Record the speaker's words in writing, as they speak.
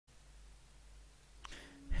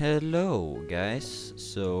Hello guys,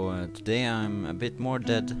 so today I'm a bit more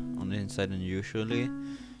dead on the inside than usually.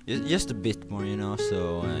 Just a bit more, you know,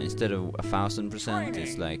 so instead of 1000%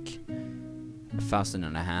 it's like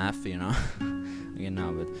 1,500, you know. Okay,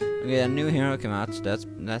 no, but okay, a new hero came out, so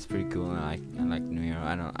that's pretty cool. I like the new hero.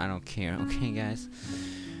 I don't care. Okay guys,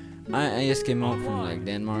 I just came out from like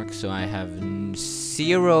Denmark, so I have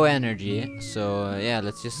zero energy. So yeah,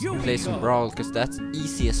 let's just play some Brawl, cause that's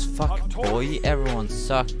easy as fuck, boy. Everyone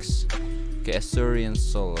sucks. Okay, Asuri and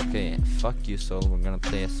Sol. Okay, fuck you, Sol. We're gonna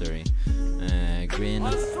play Asuri. Green.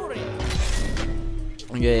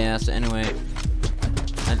 Okay, yeah. So anyway,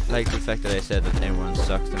 I like the fact that I said that everyone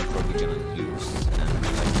sucks and I'm probably gonna lose and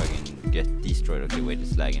like fucking get destroyed. Okay, wait,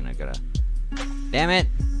 it's lagging. I gotta. Damn it!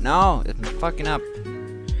 No, it's fucking up.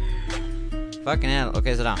 Fucking hell.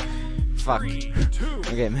 Okay, sit down. Fuck.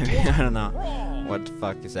 Okay, maybe I don't know what the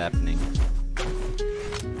fuck is happening.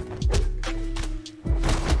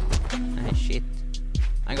 Ah, shit.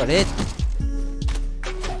 I got hit.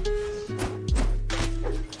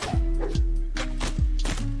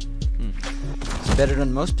 It's better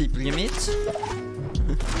than most people you meet.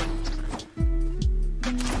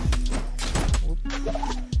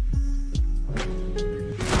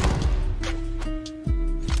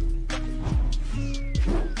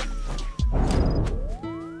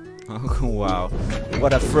 Oh, wow.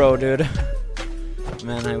 What a throw, dude.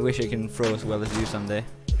 Man, I wish I can throw as well as you someday.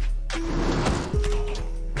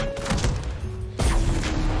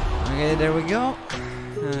 Okay, there we go.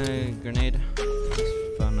 Grenade.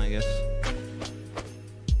 It's fun, I guess.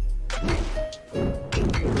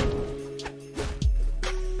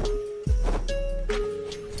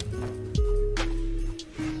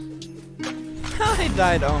 I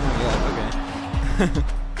died. Oh my god, okay.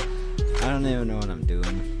 I don't even know what I'm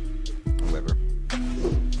doing. Whatever.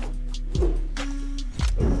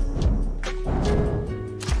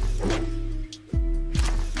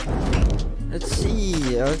 Let's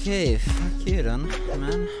see. Okay, fuck you then,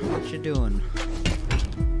 man. What you doing?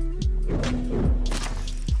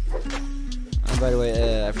 Oh, by the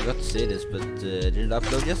way, I forgot to say this, but did it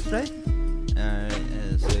upload yesterday?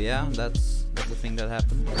 So yeah, that's the thing that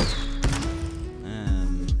happened.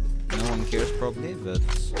 No one cares probably, but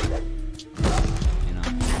you know,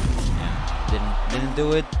 yeah, didn't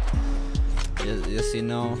do it. Just you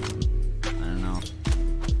know, I don't know.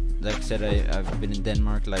 Like I said, I've been in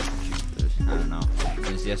Denmark like I don't know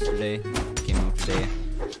since yesterday. Came out today.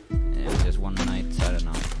 Yeah, just one night. I don't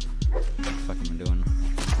know. What the fuck am I doing?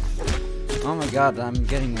 Oh my god, I'm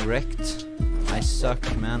getting wrecked. I suck,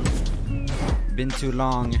 man. Been too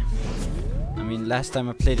long. I mean, last time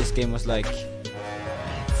I played this game was like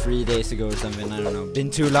 3 days ago or something. I don't know. Been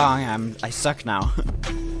too long. I suck now.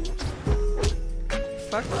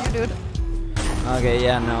 Fuck you, dude. Okay,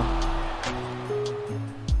 yeah, no.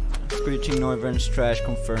 Screeching Noivern's trash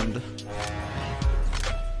confirmed.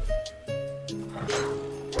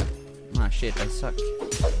 Ah, shit, I suck.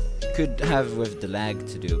 Could have with the lag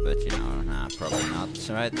to do, but you know, nah, probably not.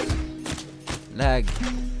 Alright. Lag.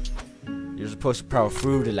 You're supposed to power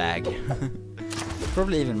through the lag.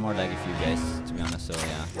 Probably even more lag if you guys, to be honest, so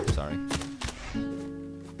yeah, sorry.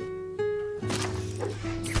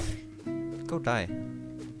 Go die.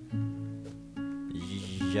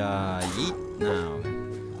 Yeah, yeet now.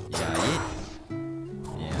 Yeah, yeet.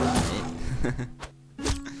 Yeah, yeet.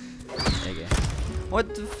 Okay.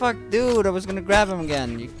 What the fuck, dude? I was gonna grab him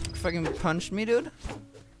again. You fucking punched me, dude?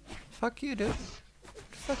 Fuck you, dude. What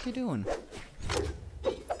the fuck you doing?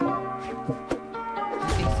 He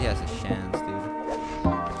thinks he has a chance, dude.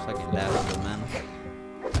 Fucking laughable, man.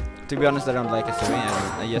 To be honest, I don't like Asuri.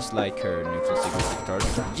 I just like her neutral secret card.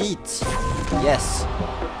 Yeet! Yes!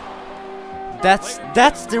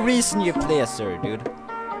 That's the reason you play Asuri, dude.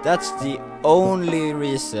 That's the only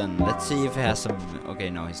reason. Let's see if he has some... Okay,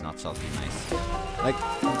 no, he's not salty. Nice. Like,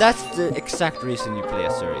 that's the exact reason you play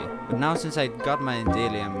Asuri. But now since I got my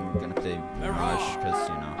daily, I'm gonna play Mirage, because,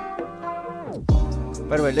 you know.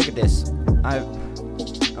 By the way, look at this.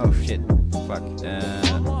 Oh, shit. Fuck.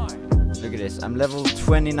 Look at this. I'm level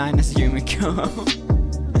 29 as Yumiko.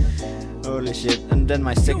 Holy shit. And then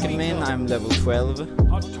my second main, I'm level 12.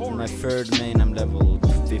 And my third main, I'm level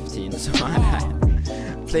 15. So I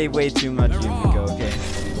play way too much Yumiko, okay?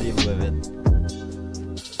 Deal with it.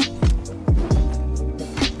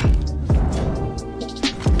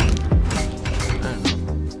 I don't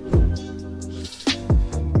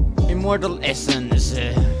know. Immortal Essence.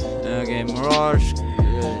 Okay, Mirage,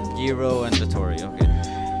 Giro, and Latori, okay.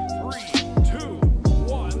 3, 2,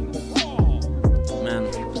 1, brawl. Man,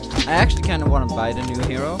 I actually kind of want to buy the new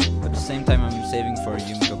hero, but at the same time I'm saving for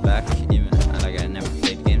Yumiko Black. Even like I never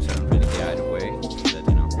played games, so I don't really care either way. But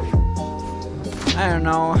you know. I don't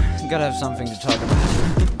know, gotta have something to talk about.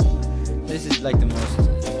 This is like the most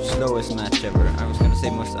slowest match ever. I was gonna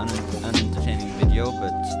say most unentertaining video,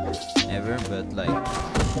 but ever, but like,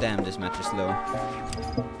 damn, this match is slow.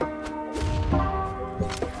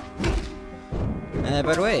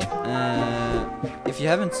 By the way, if you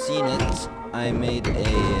haven't seen it, I made a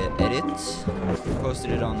edit,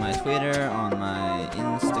 posted it on my Twitter, on my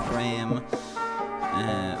Instagram,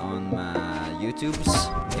 on my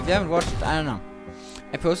YouTubes. If you haven't watched it, I don't know.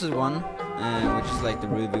 I posted one, which is like the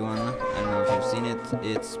Ruby one. I don't know if you've seen it.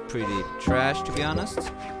 It's pretty trash, to be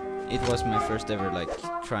honest. It was my first ever like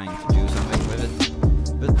trying to do something with it.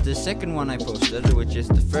 But the second one I posted, which is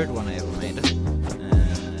the third one I ever made,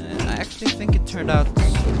 I actually think it turned out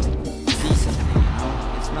decently. You know,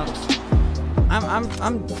 it's not.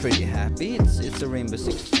 I'm pretty happy. It's a Rainbow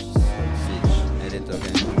Six Siege edit.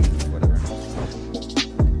 Okay, whatever.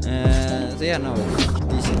 So yeah, no, it's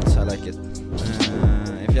decent. I like it.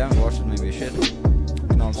 If you haven't watched it, maybe you should. You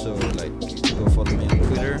can also like go follow me on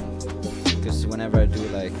Twitter, because whenever I do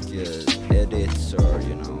like edits or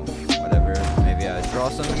you know whatever, maybe I draw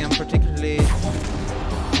something I'm particularly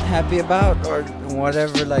happy about or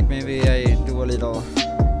whatever. Like maybe I do a little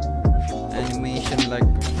animation like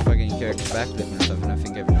fucking character backflip or something. I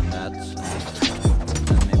think I've done that.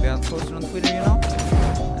 And maybe I'll post it on Twitter, you know.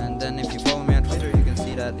 And then if you follow me on Twitter, you can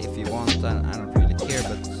see that if you want. I don't really care,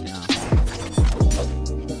 but you know.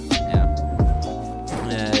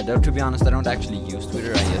 Though to be honest, I don't actually use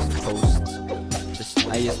Twitter. I just post.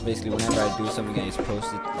 I just basically whenever I do something, I just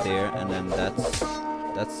post it there, and then that's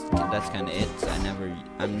kind of it.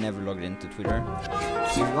 I'm never logged into Twitter.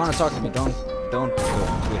 So if you want to talk to me, don't go on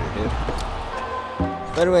Twitter, dude.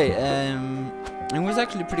 By the way, I was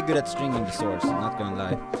actually pretty good at stringing the swords. Not gonna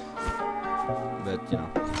lie, but you know,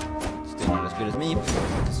 still not as good as me.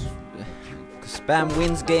 Cause spam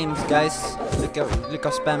wins games, guys. Look how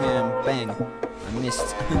spammy I am. Bang. I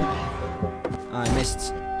missed.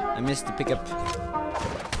 I missed the pickup.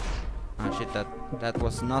 Oh shit, that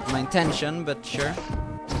was not my intention, but sure.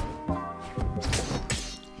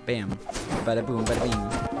 Bam. Bada boom, bada bing.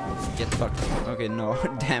 Get fucked. Okay, no,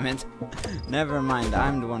 damn it. Never mind,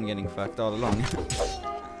 I'm the one getting fucked all along.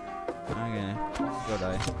 Okay, go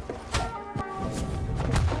die.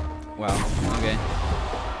 Wow, okay.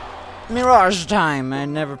 Mirage time! I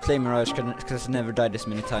never play Mirage because I never died this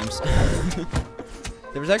many times.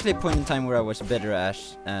 There was actually a point in time where I was better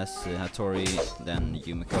as Hattori than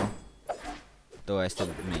Yumiko. Though I still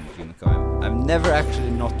main Yumiko. I've never actually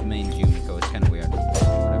not mained Yumiko, it's kinda weird.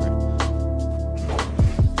 Whatever.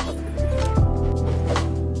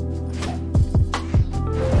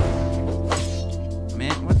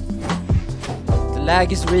 Man, what? The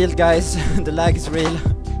lag is real, guys. The lag is real.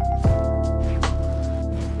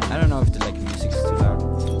 I don't know if the like music is too loud.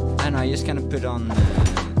 I don't know, I just kinda put on a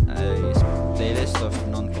playlist of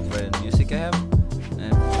non-copyrighted music I have.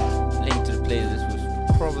 Link to the playlist was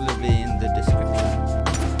probably in the description.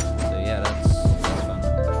 So yeah, that's fun.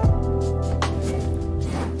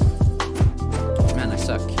 Man, I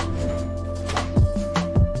suck.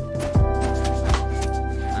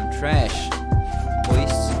 I'm trash,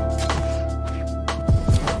 boys.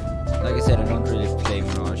 Like I said, I don't really play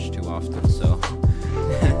Mirage too often, so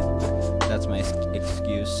that's my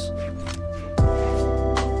excuse.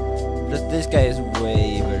 But this guy is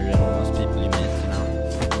way better than most people you meet, you know.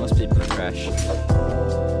 Most people are trash.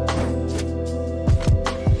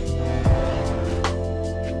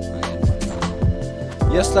 Okay.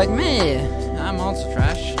 Just like me, I'm also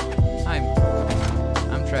trash. I'm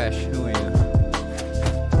trash. Who are you?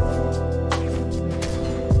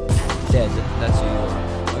 Dead. That's you.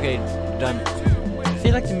 Okay, done. I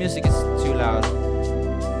feel like the music is too loud.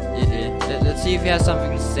 Let's see if he has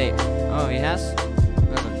something to say. Oh, he has?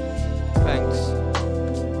 Thanks.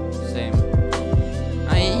 Same.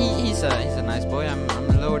 He's a nice boy. I'm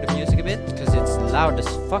gonna lower the music a bit because it's loud as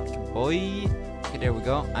fuck, boy. Okay, there we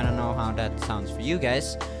go. I don't know how that sounds for you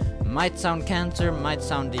guys. Might sound cancer, might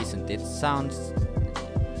sound decent. It sounds.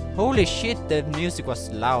 Holy shit! The music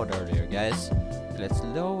was loud earlier, guys. Let's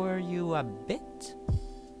lower you a bit.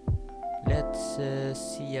 Let's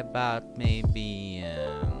see about maybe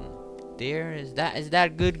there. Is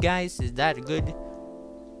that good, guys? Is that good?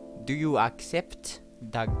 Do you accept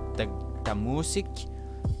the music?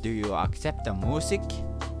 Do you accept the music?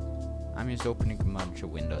 I'm just opening a bunch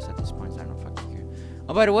of windows at this point, so I don't fucking care.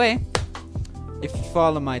 Oh, by the way, if you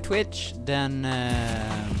follow my Twitch, then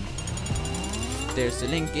there's a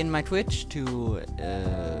link in my Twitch to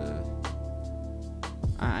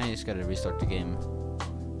I just gotta restart the game.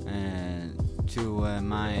 To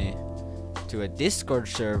a Discord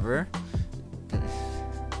server.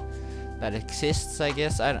 that exists, I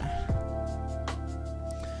guess. I don't.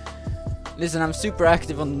 Listen, I'm super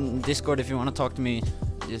active on Discord. If you want to talk to me,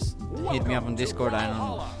 just hit me up on Discord. I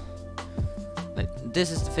don't. Like,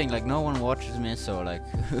 this is the thing. Like, no one watches me, so like,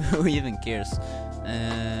 who even cares?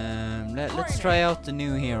 Let's try out the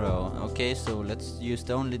new hero. Okay, so let's use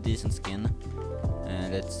the only decent skin.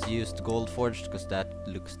 Let's use the gold forged because that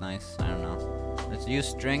looks nice. I don't know. Let's use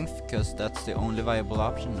strength because that's the only viable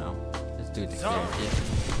option now. Let's do dexterity.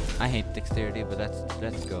 I hate dexterity, but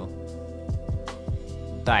let's go.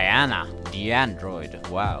 Diana, the android.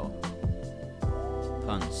 Wow.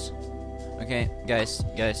 Puns. Okay, guys,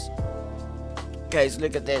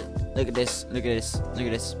 look at this. Look at this. Look at this. Look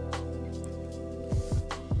at this.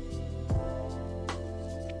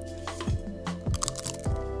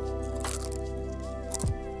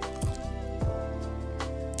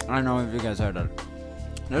 I don't know if you guys heard that.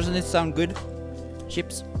 Doesn't it sound good?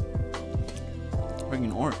 Chips.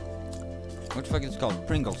 Freaking or. What the fuck is it called?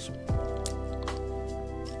 Pringles.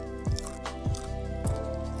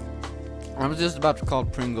 I was just about to call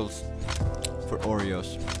Pringles for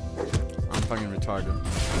Oreos. I'm fucking retarded.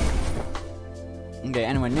 Okay,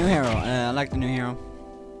 anyway, new hero. I like the new hero.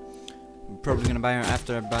 I'm probably gonna buy her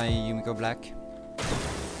after I buy Yumiko Black.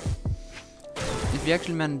 If you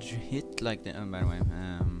actually manage to hit like the by the way,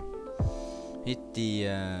 hit the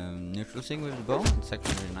neutral thing with the bow, it's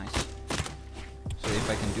actually really nice. So if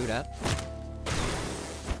I can do that,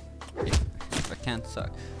 if I can't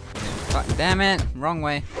suck, fuck, damn it, wrong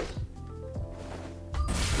way.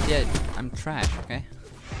 Yeah, I'm trash, okay?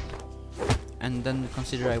 And then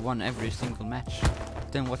consider I won every single match.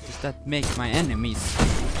 Then what does that make my enemies?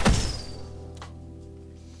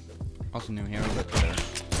 Also new hero, but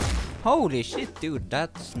holy shit, dude,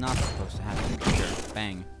 that's not supposed to happen. Sure,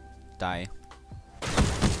 bang, die.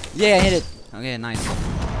 Yeah, I hit it. Okay, nice.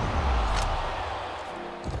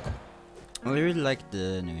 I really like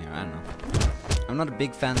the new hero. I don't know. I'm not a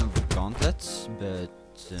big fan of gauntlets, but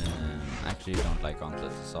I actually don't like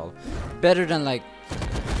gauntlets at all. Better than like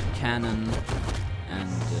cannon and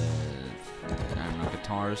I don't know,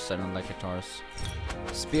 guitars. I don't like guitars.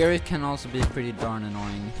 Spirit can also be pretty darn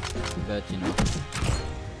annoying, but you know.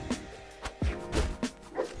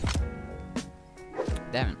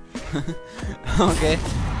 Damn it. Okay,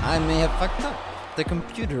 I may have fucked up. The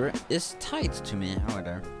computer is tied to me.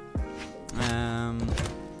 However,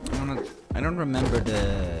 I don't remember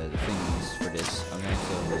the things for this. Okay,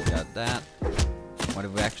 so we got that. What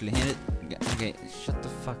if we actually hit it? Okay, shut the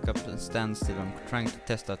fuck up and stand still. I'm trying to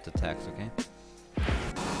test out the attacks. Okay.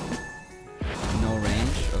 No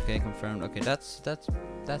range. Okay, confirmed. Okay, that's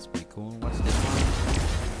pretty cool. What's this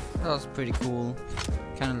one? That was pretty cool.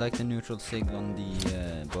 Kind of like the neutral sig on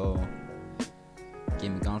the bow.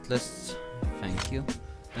 Give me gauntlets. Thank you.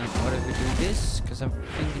 Now what if we do this? Because I'm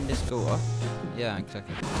thinking this go up. Yeah,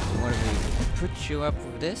 exactly. So what if we put you up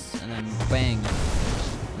with this and then bang?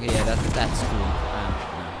 Okay, yeah, that's cool. No,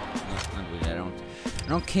 not really. I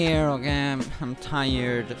don't care. Okay, I'm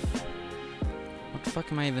tired. What the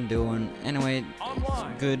fuck am I even doing? Anyway, it's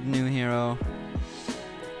a good new hero.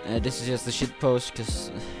 This is just a shit post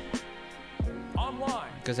because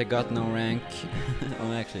I got no rank.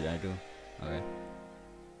 Oh, actually, I do. Okay.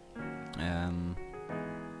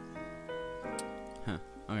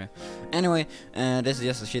 Okay. Anyway, this is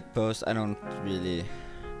just a shit post. I don't really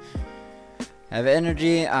have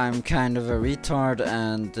energy. I'm kind of a retard,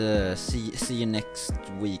 and see you next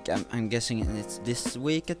week. I'm guessing it's this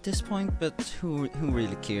week at this point, but who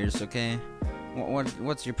really cares? Okay.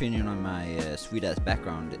 What's your opinion on my sweet ass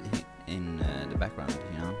background in the background?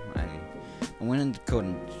 You know, I went in the code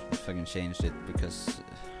and fucking changed it because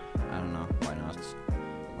I don't know why not.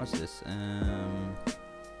 What's this?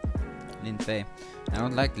 Linfei. I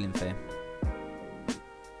don't like Linfei.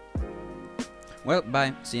 Well,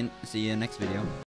 bye. See you next video.